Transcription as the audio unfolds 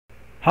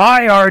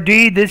Hi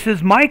RD, this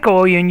is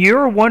Michael, and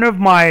you're one of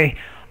my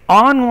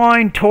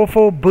online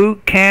TOEFL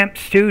boot camp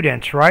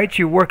students, right?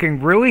 You're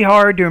working really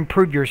hard to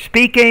improve your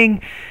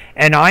speaking,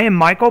 and I am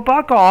Michael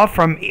Buckoff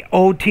from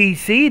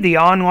OTC, the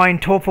online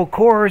TOEFL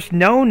course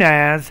known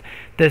as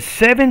the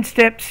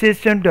 7-Step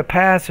System to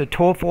Pass a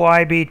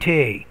TOEFL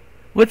IBT.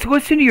 Let's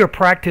listen to your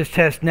practice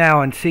test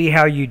now and see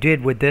how you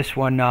did with this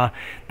one.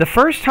 The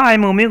first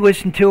time, let me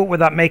listen to it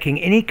without making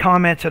any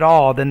comments at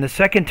all. Then the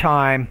second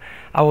time,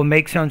 I will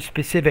make some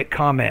specific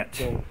comments.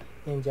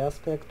 In the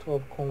aspect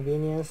of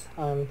convenience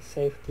and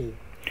safety.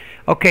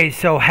 Okay,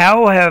 so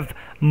how have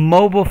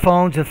mobile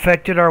phones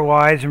affected our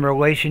lives in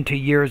relation to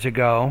years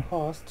ago?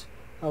 First,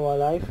 our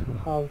life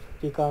have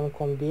become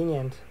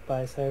convenient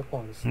by cell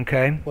phones.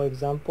 Okay. For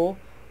example,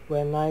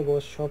 when I go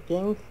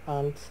shopping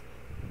and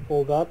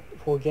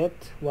forget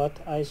what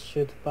I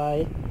should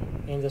buy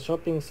in the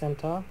shopping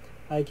center,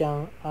 I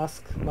can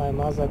ask my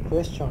mother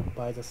question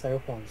by the cell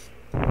phones.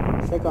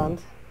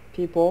 Second,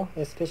 people,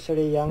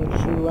 especially young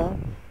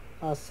children,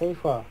 are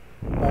safer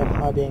by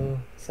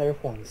having cell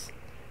phones.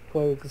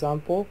 For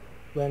example,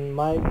 when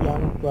my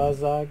young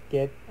brother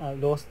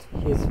lost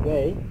his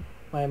way,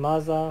 my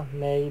mother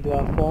made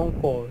a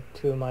phone call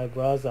to my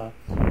brother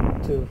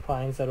to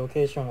find the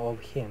location of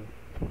him.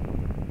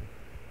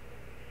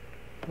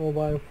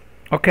 Mobile.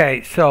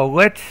 Okay, so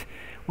let's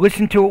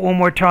listen to it one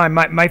more time.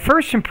 My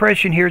first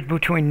impression here is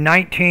between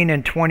 19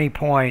 and 20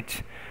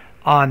 points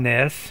on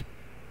this.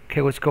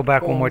 Okay, let's go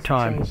back one more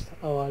time. Changed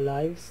our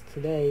lives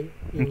today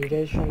in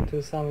relation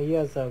to some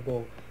years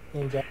ago.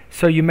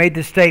 So you made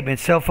the statement,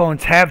 cell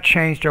phones have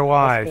changed our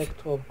lives.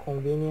 Aspect of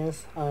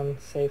convenience and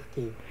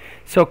safety.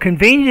 So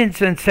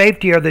convenience and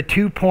safety are the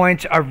 2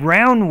 points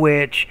around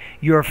which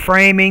you're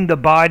framing the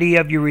body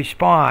of your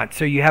response.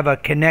 So you have a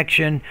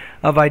connection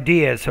of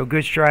ideas. So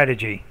good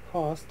strategy.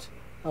 First,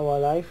 our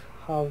life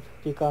have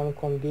become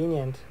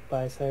convenient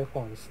by cell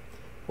phones.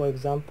 For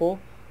example,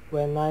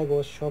 when I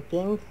go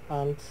shopping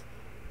and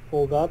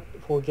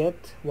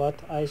forget what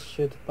I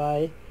should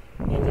buy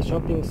in the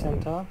shopping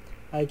center,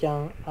 I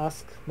can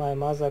ask my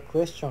mother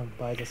question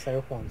by the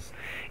cell phones.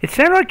 It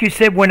sounded like you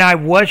said when I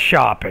was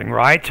shopping,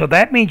 right? So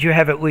that means you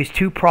have at least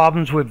 2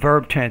 problems with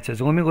verb tenses.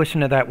 Let me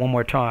listen to that one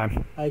more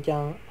time. I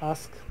can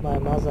ask my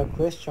mother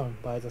question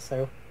by the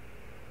cell.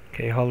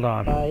 Okay, hold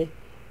on. Buy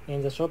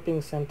in the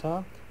shopping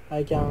center,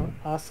 I can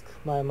ask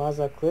my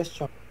mother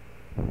question.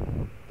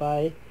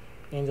 Buy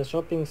in the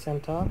shopping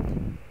center.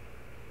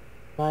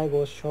 I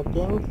go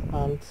shopping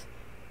and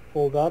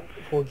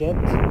forget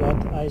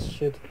what I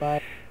should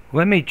buy.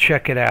 Let me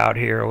check it out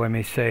here. Let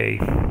me see.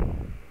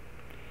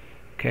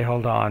 Okay,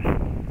 hold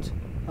on.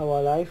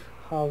 Our life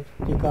have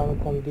become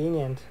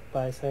convenient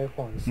by cell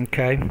phones.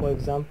 Okay. For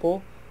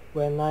example,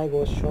 when I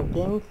go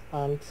shopping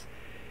and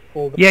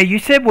yeah, you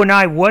said when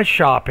I was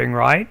shopping,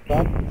 right?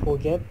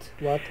 Forget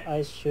what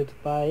I should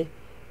buy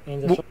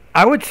in the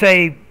I would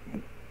say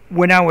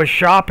when I was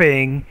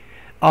shopping,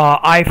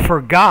 I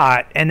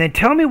forgot, and then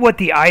tell me what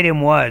the item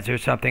was or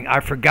something.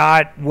 I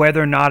forgot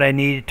whether or not I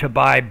needed to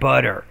buy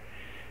butter.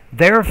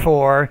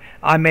 Therefore,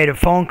 I made a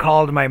phone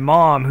call to my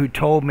mom who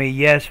told me,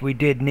 yes, we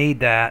did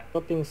need that.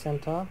 Shopping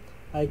center,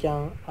 I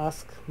can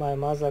ask my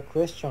mother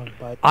question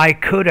by I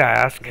could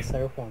ask the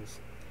cell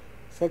phones.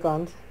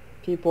 Second,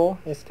 people,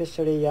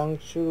 especially young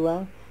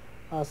children,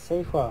 are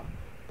safer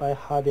by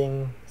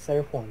having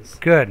cell phones.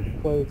 Good.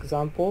 For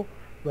example,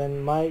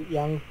 when my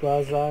young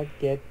brother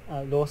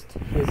lost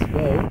his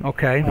way,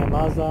 okay, my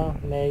mother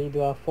made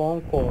a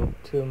phone call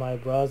to my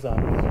brother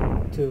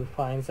to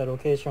find the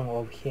location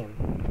of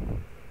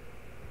him.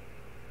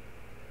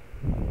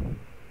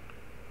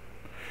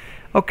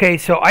 Okay,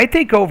 so I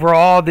think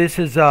overall this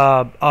is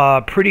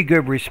a pretty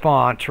good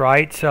response,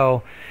 right?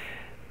 So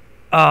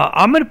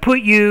I'm going to put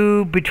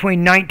you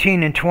between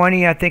 19 and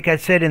 20. I think I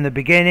said in the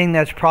beginning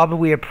that's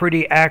probably a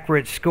pretty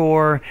accurate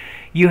score.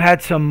 You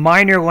had some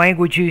minor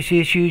language use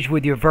issues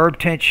with your verb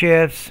tense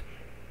shifts.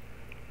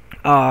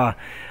 I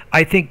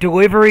think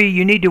delivery,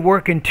 you need to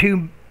work in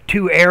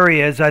two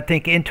areas. I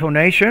think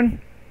intonation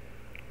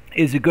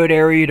is a good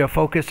area to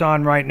focus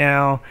on right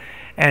now.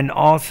 And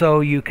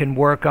also you can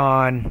work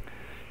on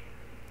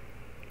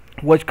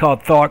what's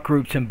called thought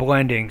groups and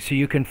blending. So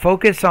you can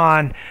focus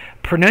on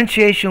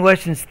pronunciation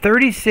lessons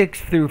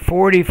 36 through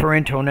 40 for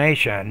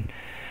intonation,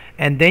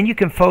 and then you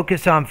can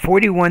focus on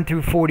 41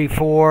 through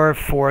 44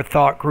 for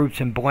thought groups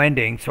and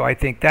blending. So I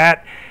think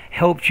that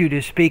helps you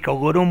to speak a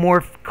little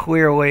more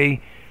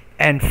clearly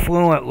and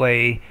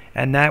fluently,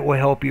 and that will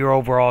help your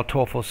overall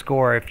TOEFL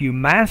score if you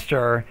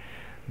master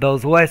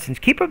those lessons.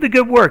 Keep up the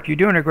good work. You're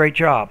doing a great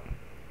job.